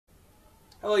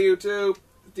Hello YouTube,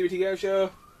 Dbtgamer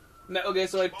show. Metal Gear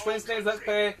Solid Twin Snakes Let's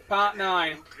Play Part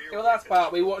 9. In the last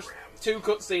part we watched 2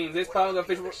 cutscenes. This part we're going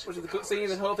to finish watching the cutscenes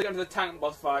and hopefully get into the tank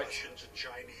boss fight. Russians and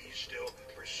Chinese still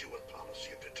pursue a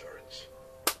policy of deterrence.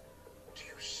 Do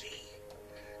you see?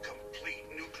 Complete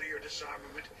nuclear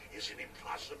disarmament is an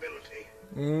impossibility.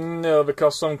 No,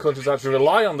 because some countries actually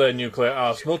rely on their nuclear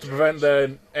arsenal to prevent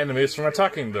their enemies from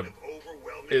attacking them.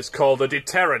 It's called a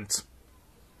deterrent.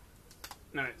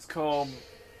 No, it's called...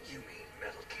 You mean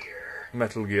Metal Gear?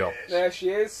 Metal Gear. There she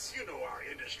is. You know our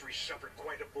industry suffered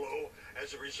quite a blow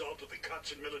as a result of the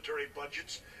cuts in military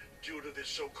budgets due to this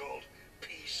so-called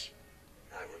peace.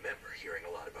 I remember hearing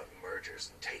a lot about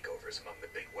mergers and takeovers among the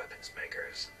big weapons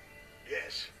makers.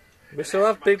 Yes. We still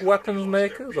have big weapons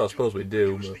makers? I suppose we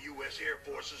do. But... The U.S. Air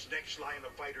Force's next line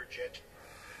of fighter jet.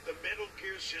 The Metal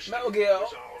Gear system Metal Gear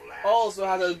was our last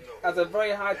also piece has a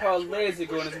very high-powered laser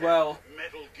gun as well.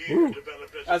 Metal Gear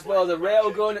developed As well as a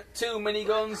railgun, 2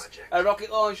 miniguns, a rocket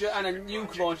launcher and a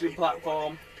nuke launching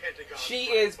platform. She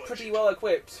is pretty well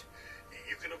equipped.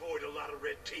 You can avoid a lot of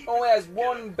red tape. Only has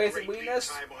one basic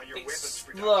weakness, it's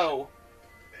slow.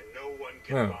 And no one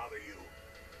can bother you.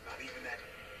 Not even that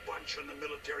bunch on the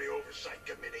Military Oversight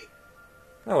Committee.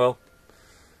 Oh well.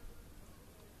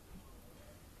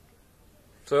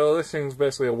 So this thing's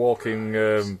basically a walking,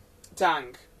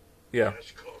 tank. yeah.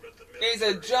 It's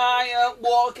a giant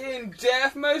walking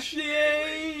death machine!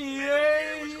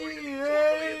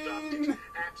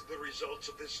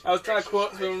 I was trying to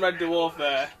quote from Red Dwarf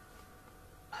there.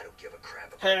 I don't give a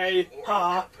crap about Hey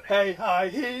ha, hey ha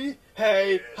he,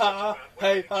 hey ha,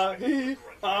 hey ha he,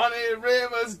 Arnie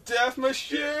Rimmer's death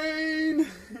machine!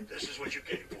 This is what you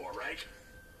came for, right?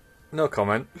 No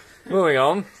comment. Moving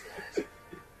on.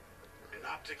 An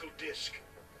optical disc.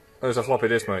 There's a floppy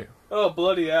disk, mate. Oh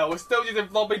bloody hell, we're still using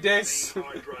floppy disks! The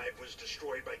hard drive was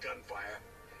destroyed by gunfire.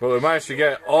 But we managed to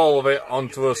get all of it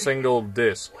onto a single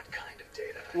disk. what kind of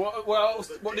data.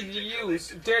 What did you use?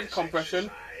 Data compression?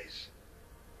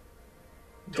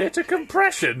 Data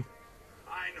compression?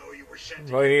 I know you were sent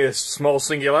Well, you need a small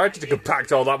singularity to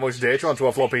compact all that much data onto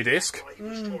a floppy disk. He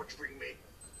was torturing me.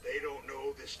 They don't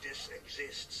know this disc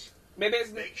exists. Maybe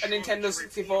it's a Nintendo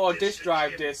 64 disk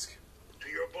drive disc. To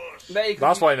your boss.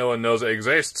 That's why no one knows it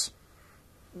exists.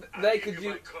 They could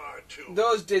use...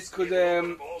 Those disks could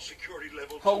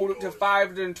hold up to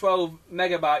 512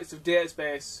 megabytes of data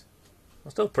space.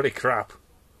 That's still pretty crap.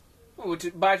 Well,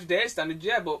 by today's standards,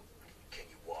 yeah, but... Can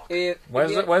you walk?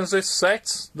 When's this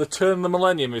set? The turn of the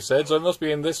millennium, he said, so it must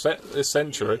be in this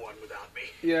century. One without me.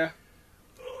 Yeah.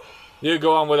 You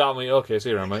go on without me. Okay, see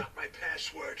you around, mate. Got my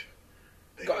password.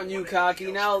 They Got a don't new want car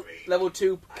anything key else now, from me. level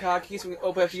 2 car key, so we can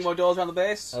open a few more doors around the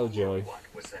base. Oh joy. What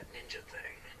was that ninja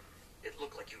thing? It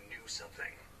looked like you knew something.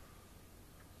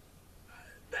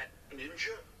 That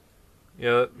ninja?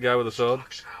 Yeah, that guy with the sword.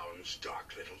 Foxhound's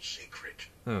dark little secret.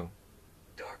 Oh.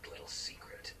 Dark little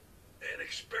secret. An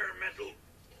experimental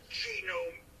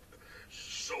genome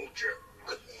soldier.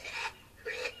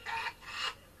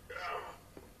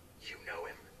 You know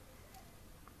him?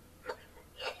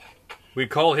 We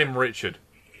call him Richard.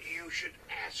 You should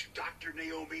ask Dr.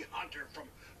 Naomi Hunter from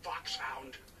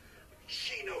Foxhound.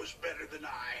 She knows better than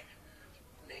I.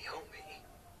 Naomi?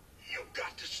 You've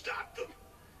got to stop them.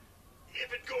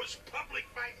 If it goes public,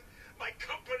 my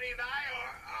company and I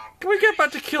are... Can we get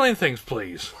back to killing things,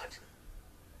 please? What?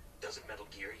 Doesn't Metal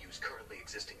Gear use currently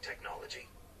existing technology?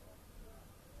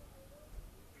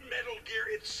 Metal Gear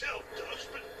itself does,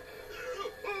 but...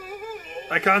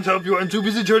 I can't help you, I'm too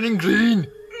busy turning green.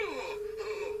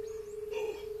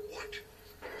 What?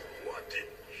 What did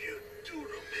you do to me?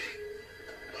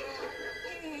 No.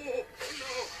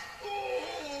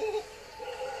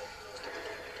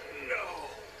 No.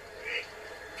 It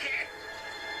can't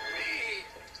be.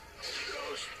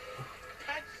 Those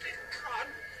Pentagon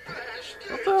bastards.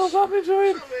 What the hell's happening to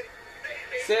him?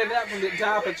 Save that from the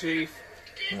DARPA chief.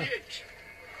 Did it.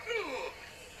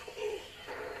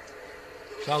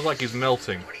 Sounds like he's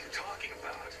melting. What are you talking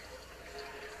about?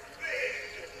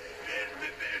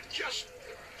 They're just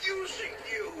using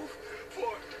you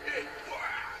for...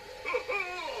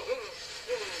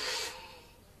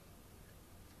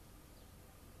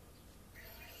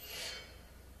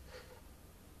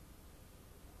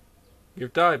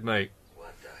 You've died, mate.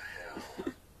 What the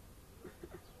hell?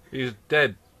 He's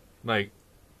dead, mate.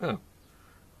 Oh.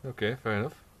 Okay, fair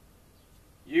enough.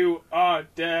 You are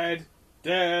dead.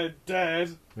 Dead, dead.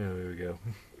 Yeah, there we go.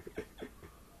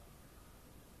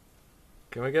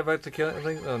 Can we get back to killing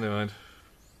things? Oh, never mind.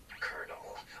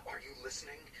 Colonel, are you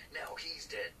listening? Now he's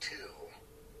dead too.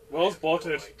 Well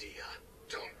spotted. No idea.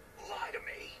 Don't lie to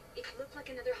me. It looked like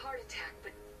another heart attack,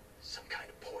 but Some kind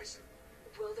of poison.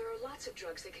 lots of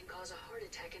drugs that can cause a heart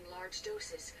attack in large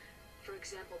doses. For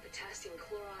example, potassium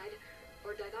chloride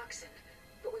or digoxin.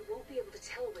 But we won't be able to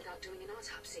tell without doing an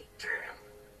autopsy. Damn.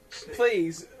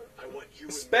 Please, I want you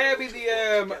and spare me Myrtle to the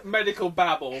work together. medical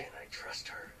babble. Can I trust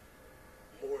her?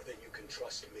 More than you can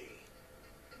trust me.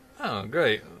 Oh,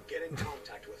 great. Get in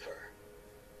contact with her.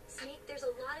 Snake, there's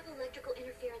a lot of electrical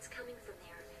interference coming from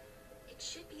there. It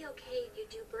should be okay if you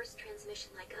do burst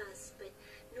transmission like us, but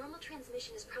normal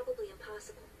transmission is probably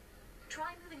impossible.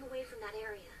 Try moving away from that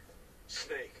area.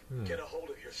 Snake, get a hold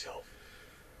of yourself.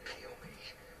 Naomi,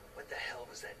 what the hell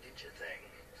was that ninja thing?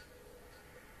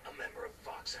 A member of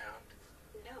Foxhound?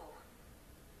 No.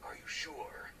 Are you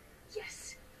sure?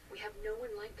 Yes. We have no one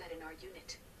like that in our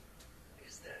unit.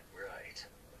 Is that right?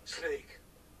 Snake,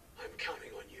 I'm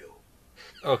counting on you.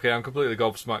 Okay, I'm completely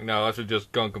gobsmacked now. I should have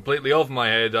just gone completely over my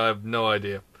head. I have no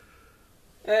idea.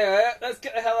 Anyway, let's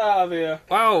get the hell out of here.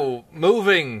 Wow,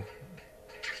 moving!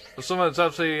 Something's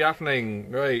absolutely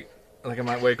happening. Right, I think I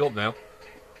might wake up now.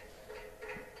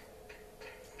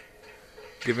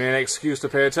 Give me an excuse to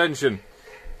pay attention.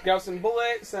 Grab some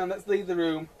bullets and let's leave the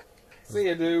room. See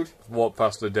ya, dude. Walk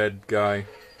past the dead guy.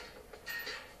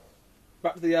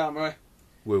 Back to the armory.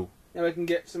 Woo. Now we can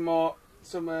get some more,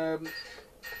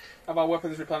 of our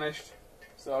weapons replenished.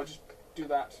 So I'll just do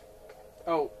that.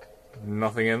 Oh,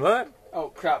 Nothing in there? oh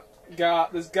crap.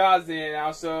 There's guards in here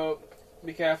now, so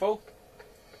be careful.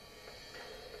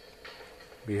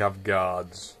 We have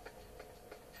guards.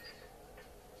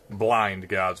 Blind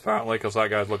guards, apparently, because that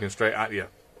guy's looking straight at you.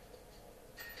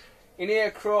 In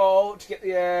here, crawl to get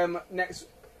the next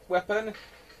weapon,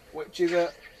 which is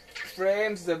a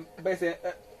frames. It's basically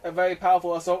a very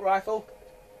powerful assault rifle.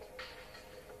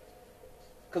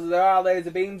 Because there are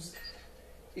laser beams.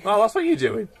 Oh, that's what you're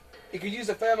doing. You can use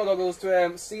the thermal goggles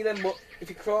to see them, but if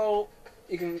you crawl,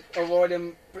 you can avoid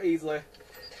them pretty easily.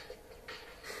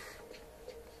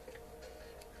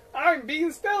 I'm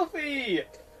being stealthy!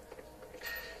 It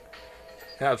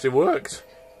actually worked.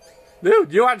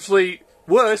 Dude, you actually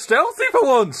were stealthy for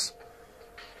once!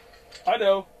 I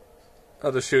know.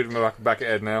 I'll just shoot him in the back of the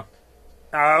head now.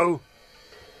 Ow!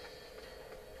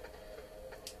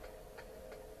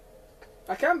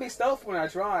 I can be stealthy when I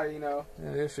try, you know.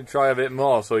 Yeah, you should try a bit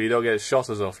more so you don't get shot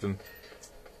as often.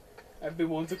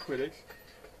 Everyone's a critic.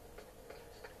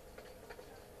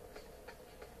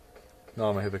 No,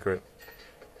 I'm a hypocrite.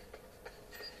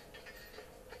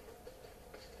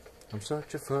 I'm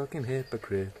such a fucking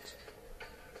hypocrite.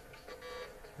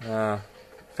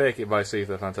 Fake It by Sea,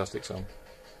 the fantastic song.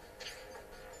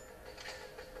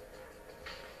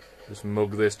 Just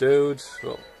mug this dude.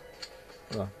 Well,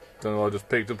 don't know what I just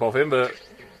picked up off him, but...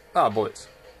 bullets.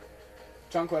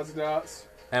 Tranquilizer darts.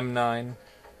 M9.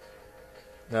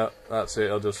 No, that's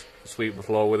it. I'll just sweep the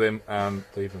floor with him and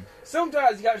leave him.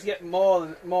 Sometimes you can actually get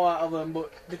more out of them,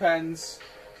 but depends.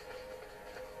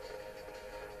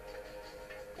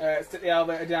 Stick the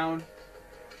elevator down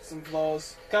some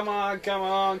floors. Come on, come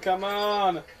on, come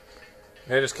on!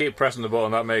 Yeah, just keep pressing the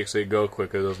button. That makes it go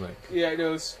quicker, doesn't it? Yeah, it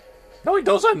does. No, it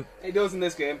doesn't! It does in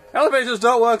this game. Elevators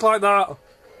don't work like that!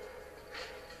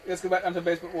 Let's go back down to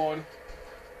basement 1.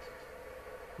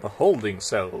 The holding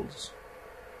cells.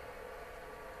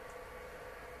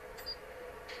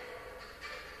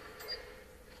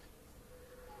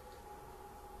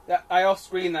 I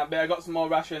off-screened that bit. I got some more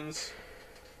rations.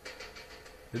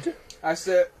 Did you?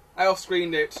 I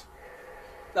off-screened it.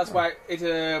 That's why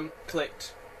it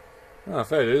clicked. Oh,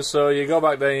 fair dues. So you go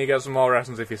back there and you get some more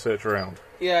rations if you search around.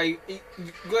 Yeah, you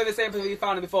go to the same place you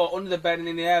found it before, under the bed and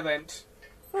in the air vent.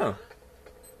 Oh.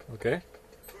 Okay.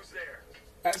 Who's there?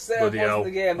 At certain Bloody points hell. in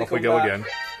the game, they Off come we go back. again.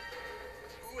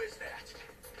 Who is that?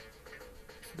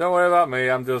 Don't worry about me,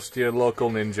 I'm just your local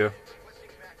ninja.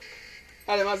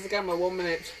 Adam, how's the camera? 1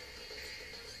 minute.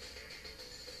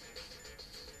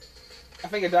 I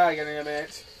think I die again in a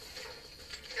minute.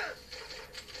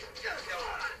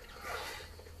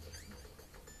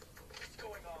 What's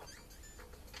going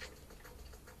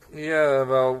on? Yeah,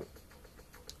 about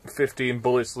 15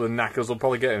 bullets to the knackers will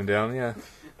probably get him down, yeah.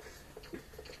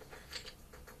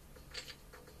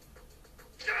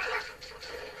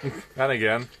 And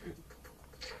again.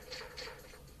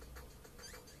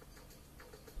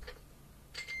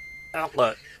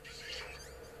 Outlet.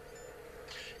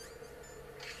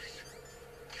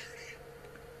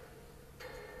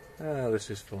 Ah, this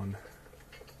is fun.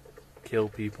 Kill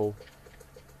people.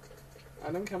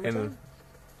 Adam, camera In the time?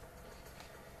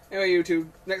 Anyway, YouTube,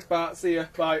 next part, see ya,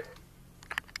 bye.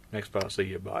 next part, see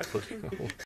you. Bye.